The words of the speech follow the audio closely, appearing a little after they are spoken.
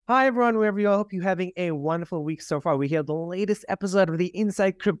Hi, everyone, wherever you are. Hope you're having a wonderful week so far. We hear the latest episode of the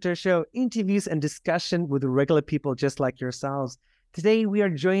Inside Crypto Show, interviews and discussion with regular people just like yourselves. Today, we are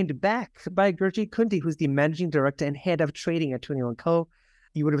joined back by Gurjit Kunti, who's the managing director and head of trading at 21 Co.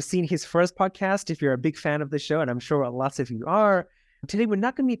 You would have seen his first podcast if you're a big fan of the show, and I'm sure lots of you are. Today, we're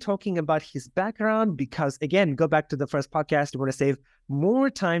not going to be talking about his background because, again, go back to the first podcast. We want to save more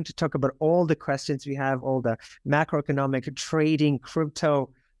time to talk about all the questions we have, all the macroeconomic, trading, crypto,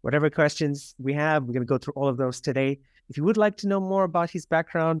 whatever questions we have. We're going to go through all of those today. If you would like to know more about his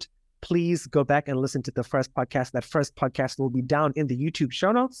background, please go back and listen to the first podcast. That first podcast will be down in the YouTube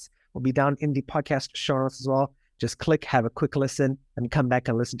show notes, will be down in the podcast show notes as well. Just click, have a quick listen, and come back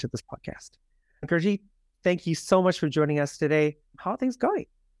and listen to this podcast. Gurjit, thank you so much for joining us today. How are things going?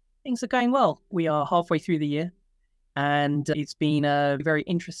 Things are going well. We are halfway through the year, and it's been a very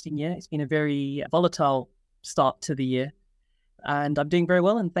interesting year. It's been a very volatile start to the year, and I'm doing very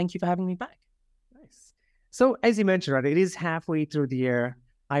well, and thank you for having me back. Nice. So as you mentioned, right, it is halfway through the year.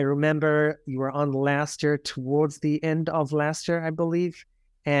 I remember you were on last year, towards the end of last year, I believe.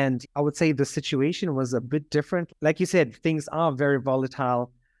 And I would say the situation was a bit different. Like you said, things are very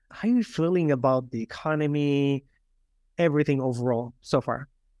volatile. How are you feeling about the economy, everything overall so far?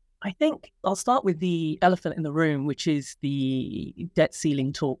 I think I'll start with the elephant in the room, which is the debt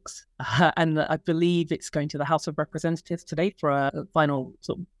ceiling talks. And I believe it's going to the House of Representatives today for a final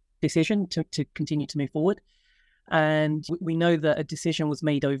sort of decision to continue to move forward. And we know that a decision was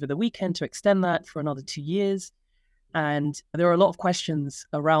made over the weekend to extend that for another 2 years. And there are a lot of questions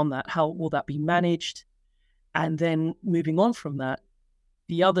around that. How will that be managed? And then moving on from that,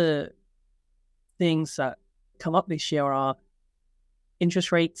 the other things that come up this year are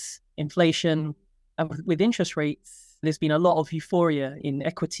interest rates, inflation. And with interest rates, there's been a lot of euphoria in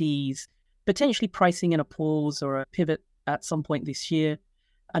equities, potentially pricing in a pause or a pivot at some point this year.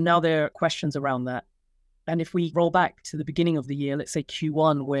 And now there are questions around that. And if we roll back to the beginning of the year, let's say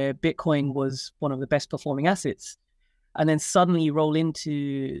Q1, where Bitcoin was one of the best performing assets, and then suddenly you roll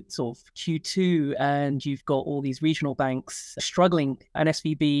into sort of Q2 and you've got all these regional banks struggling, and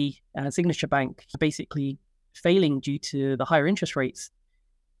SVB and Signature Bank basically failing due to the higher interest rates.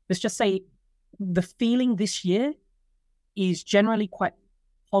 Let's just say the feeling this year is generally quite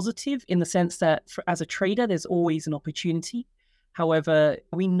positive in the sense that as a trader, there's always an opportunity. However,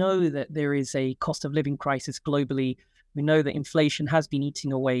 we know that there is a cost of living crisis globally. We know that inflation has been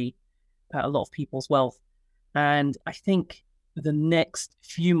eating away at a lot of people's wealth. And I think the next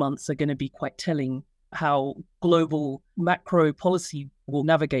few months are going to be quite telling how global macro policy will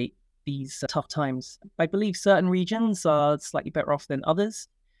navigate these tough times. I believe certain regions are slightly better off than others.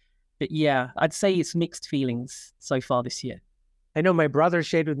 But yeah, I'd say it's mixed feelings so far this year. I know my brother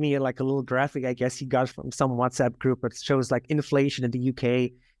shared with me like a little graphic, I guess he got from some WhatsApp group. It shows like inflation in the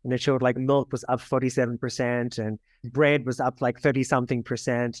UK, and it showed like milk was up 47% and bread was up like 30 something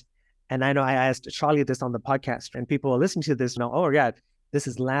percent. And I know I asked Charlie this on the podcast, and people are listening to this now. Oh, yeah, this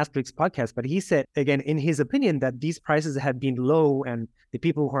is last week's podcast. But he said, again, in his opinion, that these prices have been low, and the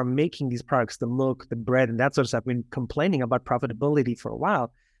people who are making these products, the milk, the bread, and that sort of stuff, have been complaining about profitability for a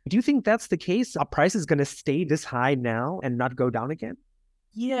while. Do you think that's the case? Are prices going to stay this high now and not go down again?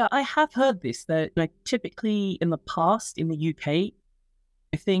 Yeah, I have heard this, that typically in the past in the UK,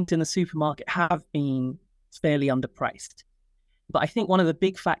 I think in the supermarket have been fairly underpriced. But I think one of the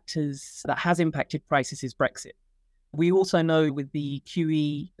big factors that has impacted prices is Brexit. We also know with the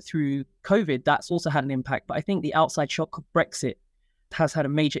QE through COVID, that's also had an impact. But I think the outside shock of Brexit has had a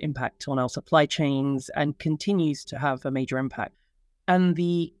major impact on our supply chains and continues to have a major impact. And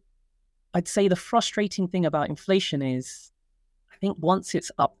I'd say the frustrating thing about inflation is, I think once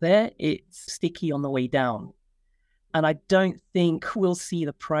it's up there, it's sticky on the way down. And I don't think we'll see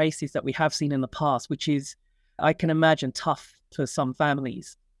the prices that we have seen in the past, which is, I can imagine, tough for some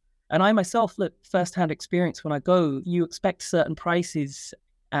families. And I myself, look, firsthand experience, when I go, you expect certain prices,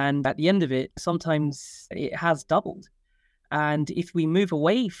 and at the end of it, sometimes it has doubled. And if we move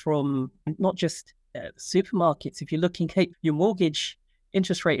away from not just supermarkets, if you're looking at your mortgage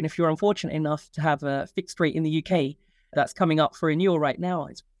interest rate, and if you're unfortunate enough to have a fixed rate in the UK that's coming up for renewal right now,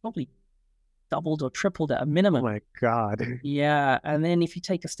 it's probably doubled or tripled at a minimum. Oh my God. Yeah. And then if you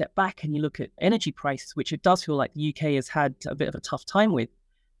take a step back and you look at energy prices, which it does feel like the UK has had a bit of a tough time with,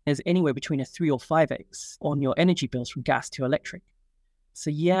 there's anywhere between a 3 or 5x on your energy bills from gas to electric. So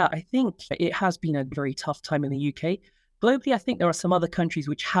yeah, I think it has been a very tough time in the UK. Globally, I think there are some other countries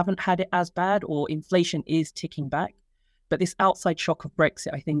which haven't had it as bad, or inflation is ticking back. But this outside shock of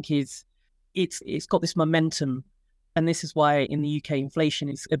Brexit, I think, it's got this momentum. And this is why in the UK, inflation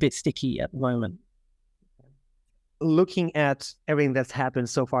is a bit sticky at the moment. looking at everything that's happened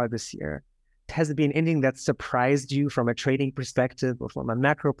so far this year, has it been anything that surprised you from a trading perspective or from a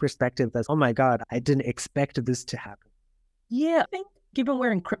macro perspective that's, oh my God, I didn't expect this to happen? Yeah, I think given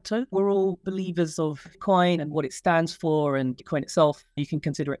we're in crypto, we're all believers of Bitcoin and what it stands for, and Bitcoin itself, you can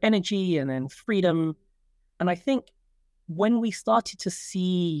consider it energy and then freedom. And I think when we started to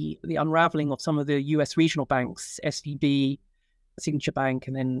see the unraveling of some of the US regional banks, SVB, Signature Bank,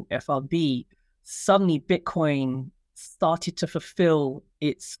 and then FRB, suddenly Bitcoin started to fulfill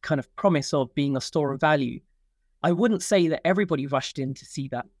its kind of promise of being a store of value. I wouldn't say that everybody rushed in to see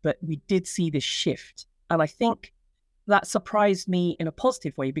that, but we did see this shift. And I think that surprised me in a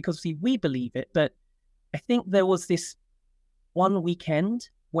positive way because we believe it, but I think there was this one weekend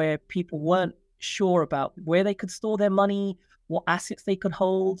where people weren't sure about where they could store their money, what assets they could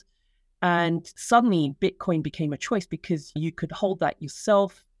hold. And suddenly Bitcoin became a choice because you could hold that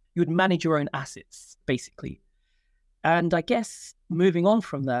yourself. You would manage your own assets, basically. And I guess moving on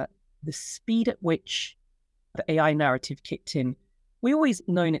from that, the speed at which the AI narrative kicked in, we always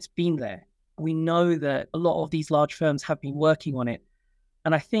known it's been there. We know that a lot of these large firms have been working on it.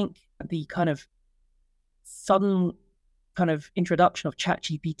 And I think the kind of sudden kind of introduction of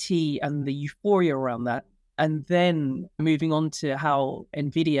ChatGPT and the euphoria around that, and then moving on to how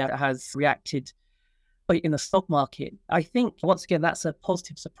NVIDIA has reacted in the stock market, I think, once again, that's a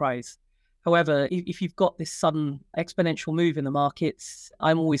positive surprise. However, if you've got this sudden exponential move in the markets,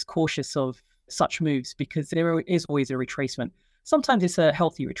 I'm always cautious of such moves because there is always a retracement. Sometimes it's a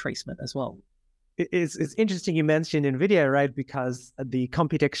healthy retracement as well. It's interesting you mentioned NVIDIA, right? Because the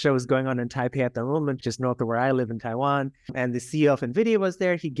Computex show is going on in Taipei at the moment, just north of where I live in Taiwan. And the CEO of NVIDIA was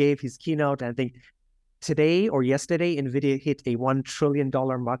there. He gave his keynote. And I think today or yesterday, NVIDIA hit a $1 trillion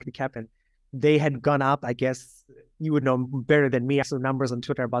market cap. And they had gone up, I guess you would know better than me. I saw numbers on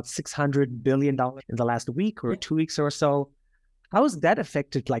Twitter about $600 billion in the last week or 2 weeks or so. How has that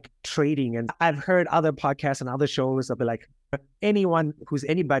affected like trading? And I've heard other podcasts and other shows of like anybody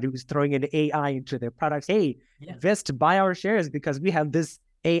who's throwing an AI into their products, hey, invest, buy our shares because we have this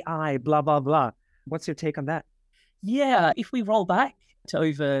AI, blah, blah, blah. What's your take on that? Yeah, if we roll back to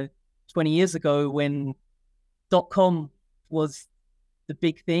over 20 years ago when .com was the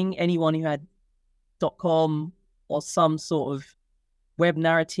big thing, anyone who had .com or some sort of web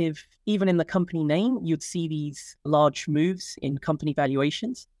narrative, even in the company name, you'd see these large moves in company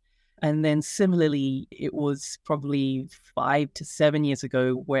valuations. And then similarly, it was probably 5 to 7 years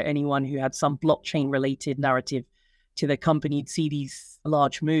ago where anyone who had some blockchain related narrative to their company would see these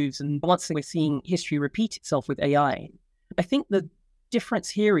large moves. And once we're seeing history repeat itself with AI, I think the difference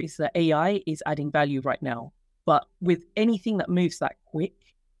here is that AI is adding value right now. But with anything that moves that quick,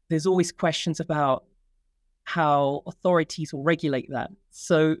 there's always questions about how authorities will regulate that.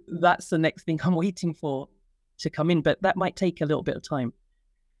 So that's the next thing I'm waiting for to come in, but that might take a little bit of time.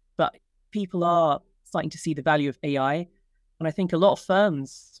 But people are starting to see the value of AI. And I think a lot of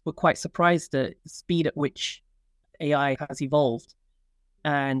firms were quite surprised at the speed at which AI has evolved.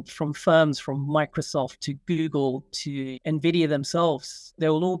 And from firms from Microsoft to Google to NVIDIA themselves, they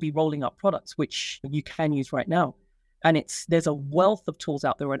will all be rolling out products which you can use right now. And there's a wealth of tools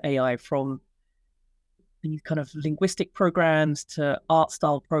out there on AI, from these kind of linguistic programs to art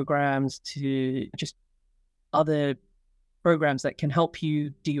style programs to just other programs that can help you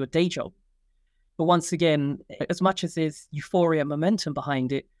do your day job. But once again, as much as there's euphoria momentum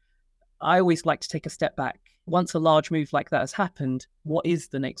behind it, I always like to take a step back. Once a large move like that has happened, what is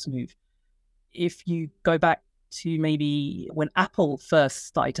the next move? If you go back to maybe when Apple first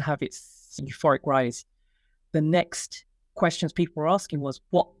started to have its euphoric rise, the next questions people were asking was,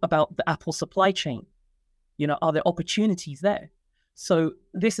 what about the Apple supply chain? Are there opportunities there? So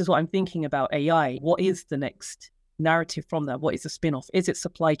this is what I'm thinking about AI. What is the next narrative from that? What is the spin-off? Is it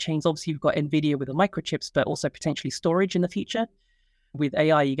supply chains? Obviously, you've got NVIDIA with the microchips, but also potentially storage in the future. With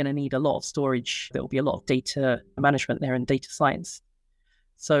AI, you're going to need a lot of storage. There will be a lot of data management there and data science.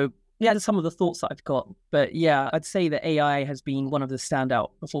 So yeah, that's some of the thoughts that I've got. But yeah, I'd say that AI has been one of the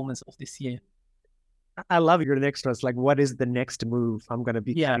standout performers of this year. I love your next one. It's like, what is the next move? I'm going to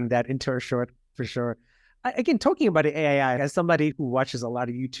be putting that into a short for sure. Again, talking about AI, as somebody who watches a lot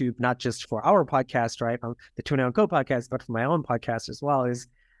of YouTube, not just for our podcast, right, the 29 Co podcast, but for my own podcast as well, is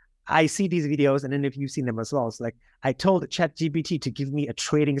I see these videos, and then if you've seen them as well, it's like I told ChatGPT to give me a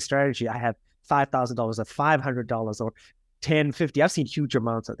trading strategy. I have $5,000 or $500 or 10, 50. I've seen huge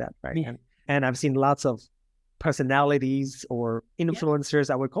amounts of that, right? Yeah. And I've seen lots of personalities or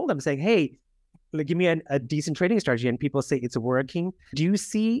influencers, I would call them, saying, hey, like, give me a decent trading strategy and people say it's working. Do you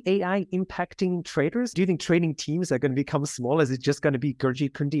see AI impacting traders? Do you think trading teams are going to become small? Is it just going to be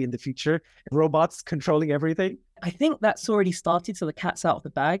Gurjit Kundi in the future? Robots controlling everything? I think that's already started, so the cat's out of the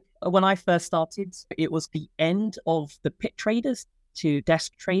bag. When I first started, it was the end of the pit traders to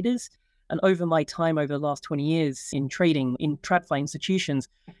desk traders. And over my time, over the last 20 years in trading, in TradFi institutions,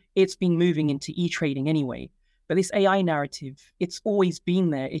 it's been moving into e-trading anyway. But this AI narrative, it's always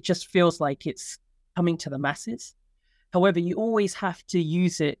been there. It just feels like it's coming to the masses. However, you always have to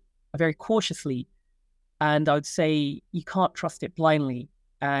use it very cautiously. And I would say you can't trust it blindly.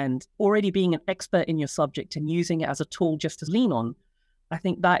 And already being an expert in your subject and using it as a tool just to lean on, I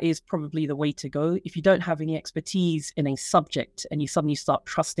think that is probably the way to go. If you don't have any expertise in a subject and you suddenly start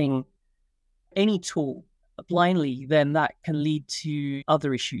trusting any tool blindly, then that can lead to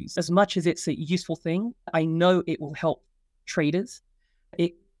other issues. As much as it's a useful thing, I know it will help traders.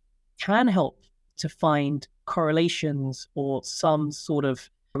 It can help to find correlations or some sort of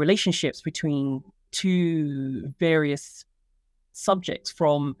relationships between two various subjects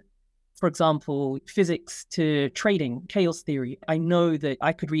from, for example, physics to trading, chaos theory. I know that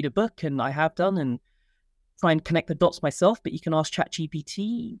I could read a book, and I have done, and try and connect the dots myself, but you can ask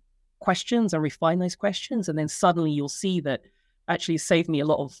ChatGPT questions and refine those questions, and then suddenly you'll see that actually saved me a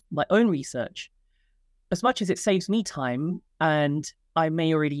lot of my own research. As much as it saves me time, and I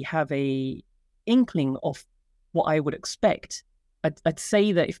may already have a inkling of what I would expect, I'd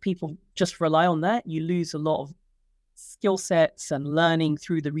say that if people just rely on that, you lose a lot of skill sets and learning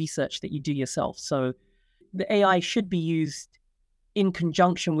through the research that you do yourself. So the AI should be used in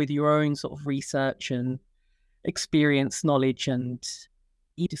conjunction with your own sort of research and experience, knowledge, and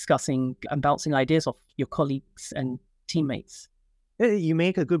discussing and bouncing ideas off your colleagues and teammates. You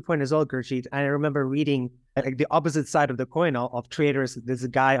make a good point as well, Gurjit. I remember reading like the opposite side of the coin of traders. There's a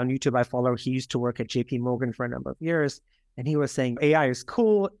guy on YouTube I follow. He used to work at JP Morgan for a number of years. And he was saying AI is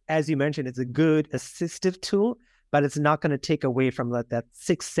cool. As you mentioned, it's a good assistive tool, but it's not going to take away from that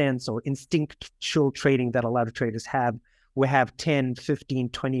sixth sense or instinctual trading that a lot of traders have. We have 10, 15,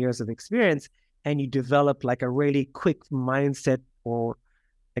 20 years of experience, and you develop like a really quick mindset, or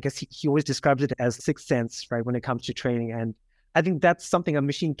I guess he always describes it as sixth sense, right, when it comes to trading. And I think that's something a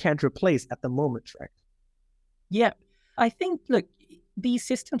machine can't replace at the moment, right? Yeah, I think, look, these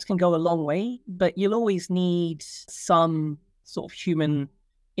systems can go a long way, but you'll always need some sort of human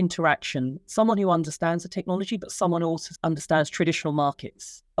interaction, someone who understands the technology, but someone who also understands traditional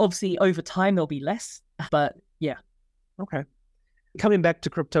markets. Obviously, over time, there'll be less, but yeah. Okay. Coming back to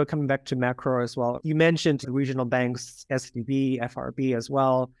crypto, coming back to macro as well, you mentioned the regional banks, SVB, FRB as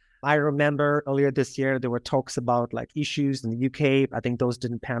well. I remember earlier this year, there were talks about like issues in the UK. I think those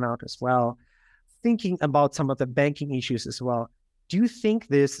didn't pan out as well. Thinking about some of the banking issues as well, do you think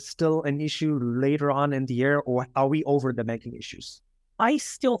there's still an issue later on in the year, or are we over the banking issues? I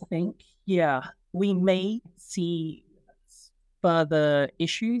still think, yeah, we may see further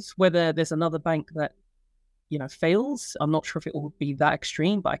issues, whether there's another bank that, fails. I'm not sure if it will be that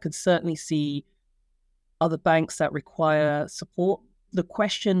extreme, but I could certainly see other banks that require support. The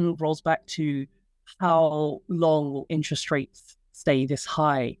question rolls back to how long will interest rates stay this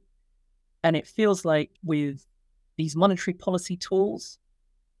high? And it feels like with these monetary policy tools,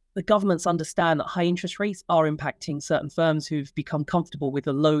 the governments understand that high interest rates are impacting certain firms who've become comfortable with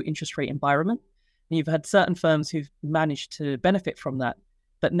a low interest rate environment. And you've had certain firms who've managed to benefit from that.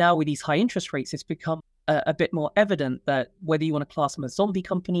 But now with these high interest rates, it's become a bit more evident that whether you want to class them as zombie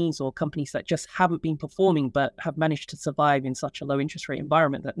companies or companies that just haven't been performing but have managed to survive in such a low interest rate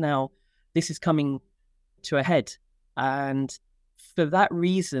environment, that now this is coming to a head. And for that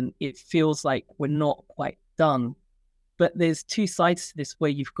reason, it feels like we're not quite done. But there's two sides to this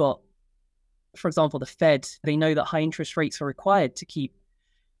where you've got, for example, the Fed. They know that high interest rates are required to keep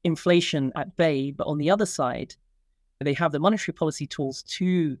inflation at bay. But on the other side, they have the monetary policy tools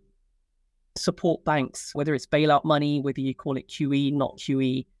to support banks, whether it's bailout money, whether you call it QE, not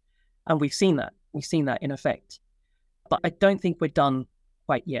QE. And we've seen that. We've seen that in effect. But I don't think we're done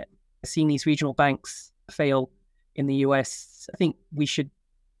quite yet. Seeing these regional banks fail in the US, I think we should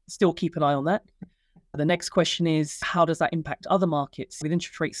still keep an eye on that. The next question is, how does that impact other markets with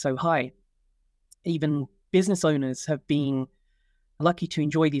interest rates so high? Even business owners have been lucky to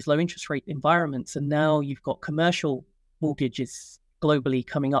enjoy these low interest rate environments. And now you've got commercial mortgages globally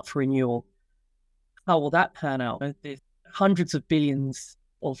coming up for renewal. How will that pan out? There's hundreds of billions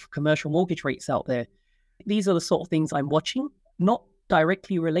of commercial mortgage rates out there. These are the sort of things I'm watching, not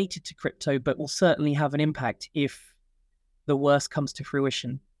directly related to crypto, but will certainly have an impact if the worst comes to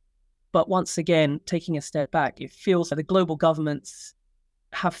fruition. But once again, taking a step back, it feels like the global governments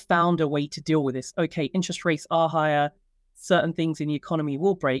have found a way to deal with this. Okay, interest rates are higher, certain things in the economy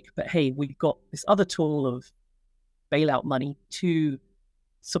will break, but hey, we've got this other tool of bailout money to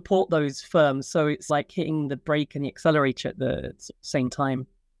support those firms. So it's like hitting the brake and the accelerator at the same time.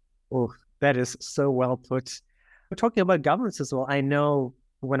 Oh, that is so well put. We're talking about governments as well. I know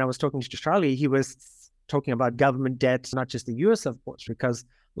when I was talking to Charlie, he was talking about government debt, not just the US, of course, because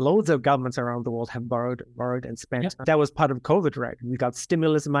loads of governments around the world have borrowed and spent. Yep. That was part of COVID, right? We got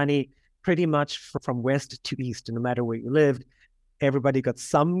stimulus money pretty much from west to east, no matter where you lived. Everybody got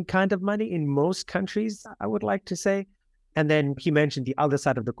some kind of money in most countries, I would like to say. And then he mentioned the other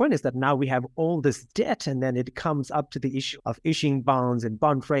side of the coin is that now we have all this debt, and then it comes up to the issue of issuing bonds and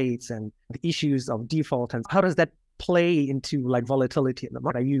bond rates and the issues of default. And how does that play into like volatility in the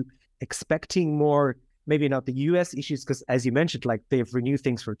market? Are you expecting more, maybe not the US issues, because as you mentioned, like they've renewed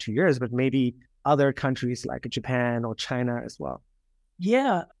things for 2 years, but maybe other countries like Japan or China as well?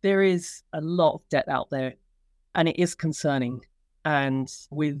 Yeah, there is a lot of debt out there, and it is concerning. And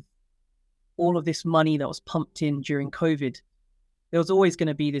with all of this money that was pumped in during COVID, there was always going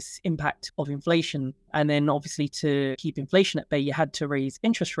to be this impact of inflation. And then obviously to keep inflation at bay, you had to raise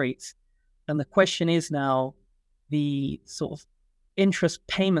interest rates. And the question is now the sort of interest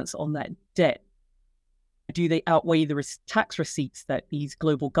payments on that debt, do they outweigh the tax receipts that these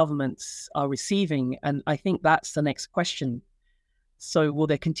global governments are receiving? And I think that's the next question. So will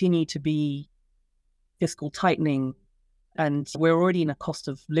there continue to be fiscal tightening? And we're already in a cost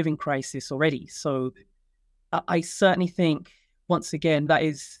of living crisis already. So I certainly think, once again, that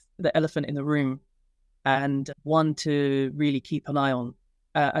is the elephant in the room, and one to really keep an eye on.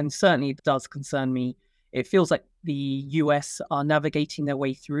 And certainly it does concern me. It feels like the US are navigating their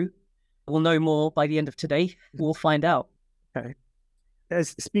way through. We'll know more by the end of today. We'll find out. Okay.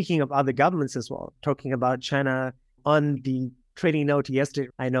 Speaking of other governments as well, talking about China, on the trading note yesterday,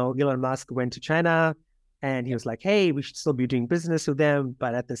 I know Elon Musk went to China and he was like, hey, we should still be doing business with them.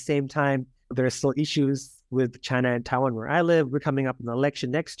 But at the same time, there are still issues with China and Taiwan where I live. We're coming up in an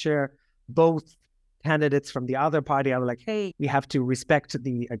election next year. Both candidates from the other party are like, hey, we have to respect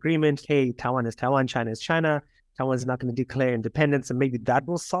the agreement. Hey, Taiwan is Taiwan, China is China. Taiwan's not going to declare independence, and maybe that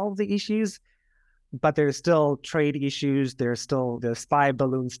will solve the issues. But there's still trade issues. There's still the spy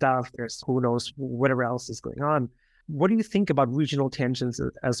balloon stuff. There's who knows whatever else is going on. What do you think about regional tensions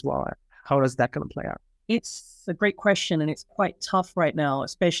as well? How is that going to play out? It's a great question, and it's quite tough right now,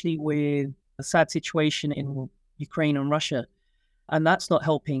 especially with the sad situation in Ukraine and Russia. And that's not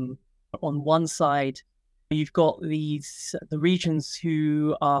helping. On one side, you've got the regions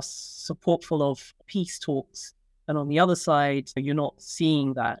who are supportful of peace talks. And on the other side, you're not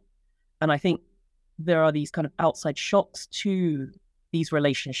seeing that. And I think there are these kind of outside shocks to these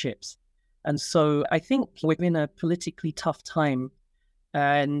relationships. And so I think we're in a politically tough time.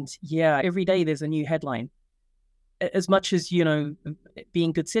 And yeah, every day there's a new headline. As much as,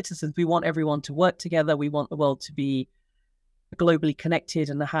 being good citizens, we want everyone to work together. We want the world to be globally connected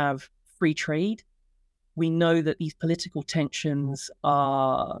and have free trade. We know that these political tensions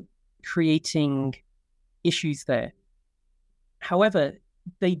are creating issues there. However,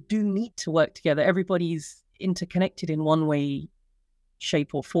 they do need to work together. Everybody's interconnected in one way,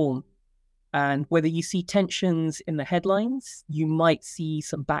 shape, or form. And whether you see tensions in the headlines, you might see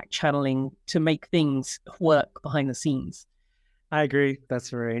some back channeling to make things work behind the scenes. I agree. That's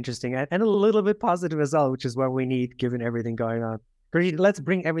very interesting. And a little bit positive as well, which is what we need given everything going on. Great. Let's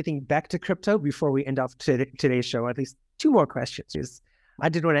bring everything back to crypto before we end off today's show. At least two more questions. I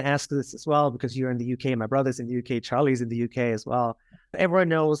did want to ask this as well, because you're in the UK, my brother's in the UK, Charlie's in the UK as well. Everyone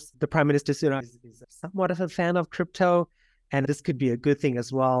knows the Prime Minister Sunak is somewhat of a fan of crypto. And this could be a good thing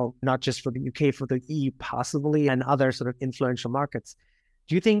as well, not just for the UK, for the EU possibly, and other sort of influential markets.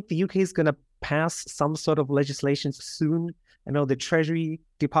 Do you think the UK is going to pass some sort of legislation soon? I know the Treasury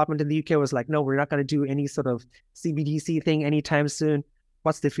Department in the UK was like, no, we're not going to do any sort of CBDC thing anytime soon.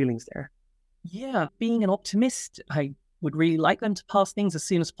 What's the feelings there? Yeah, being an optimist, I would really like them to pass things as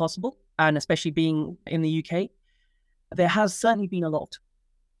soon as possible. And especially being in the UK, there has certainly been a lot.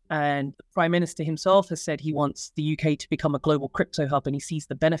 And the Prime Minister himself has said he wants the UK to become a global crypto hub, and he sees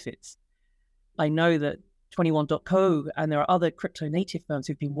the benefits. I know that 21.co and there are other crypto native firms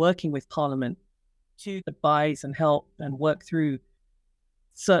who've been working with Parliament to advise and help and work through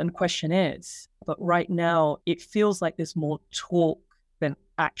certain questionnaires. But right now, it feels like there's more talk than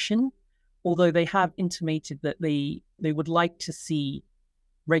action, although they have intimated that they would like to see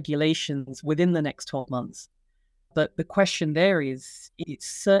regulations within the next 12 months. But the question there is, it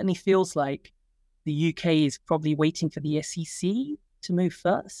certainly feels like the UK is probably waiting for the SEC to move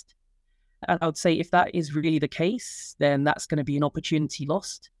first. And I would say if that is really the case, then that's going to be an opportunity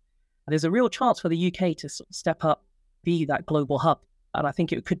lost. And there's a real chance for the UK to sort of step up, be that global hub. And I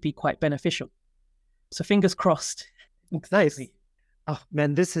think it could be quite beneficial. So fingers crossed. Nice. Oh,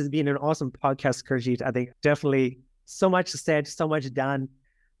 man, this has been an awesome podcast, Gurjeet. I think definitely so much said, so much done.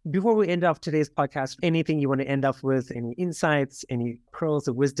 Before we end off today's podcast, anything you want to end off with, any insights, any pearls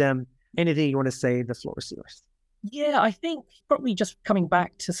of wisdom, anything you want to say, the floor is yours. Yeah, I think probably just coming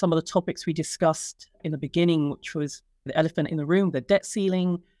back to some of the topics we discussed in the beginning, which was the elephant in the room, the debt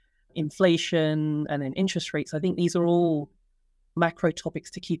ceiling, inflation, and then interest rates. I think these are all macro topics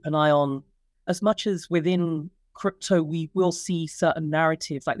to keep an eye on. As much as within crypto, we will see certain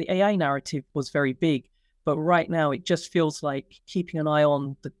narratives, like the AI narrative was very big. But right now, it just feels like keeping an eye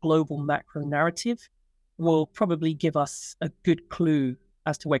on the global macro narrative will probably give us a good clue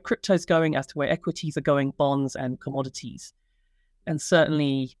as to where crypto is going, as to where equities are going, bonds and commodities. And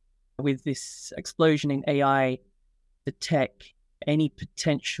certainly with this explosion in AI, the tech, any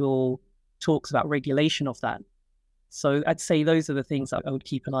potential talks about regulation of that. So I'd say those are the things that I would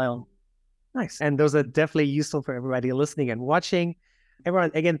keep an eye on. Nice. And those are definitely useful for everybody listening and watching. Everyone,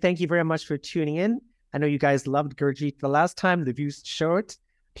 again, thank you very much for tuning in. I know you guys loved Gurjeet the last time. The views show it.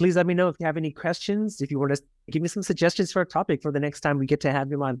 Please let me know if you have any questions, if you want to give me some suggestions for a topic for the next time we get to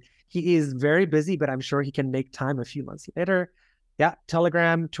have him on. He is very busy, but I'm sure he can make time a few months later. Yeah,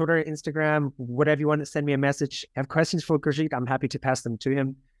 Telegram, Twitter, Instagram, whatever you want to send me a message. Have questions for Gurjeet, I'm happy to pass them to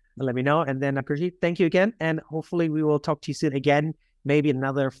him. Let me know. And then Gurjeet, thank you again. And hopefully we will talk to you soon again, maybe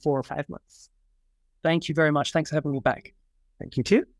another 4 or 5 months. Thank you very much. Thanks for having me back. Thank you too.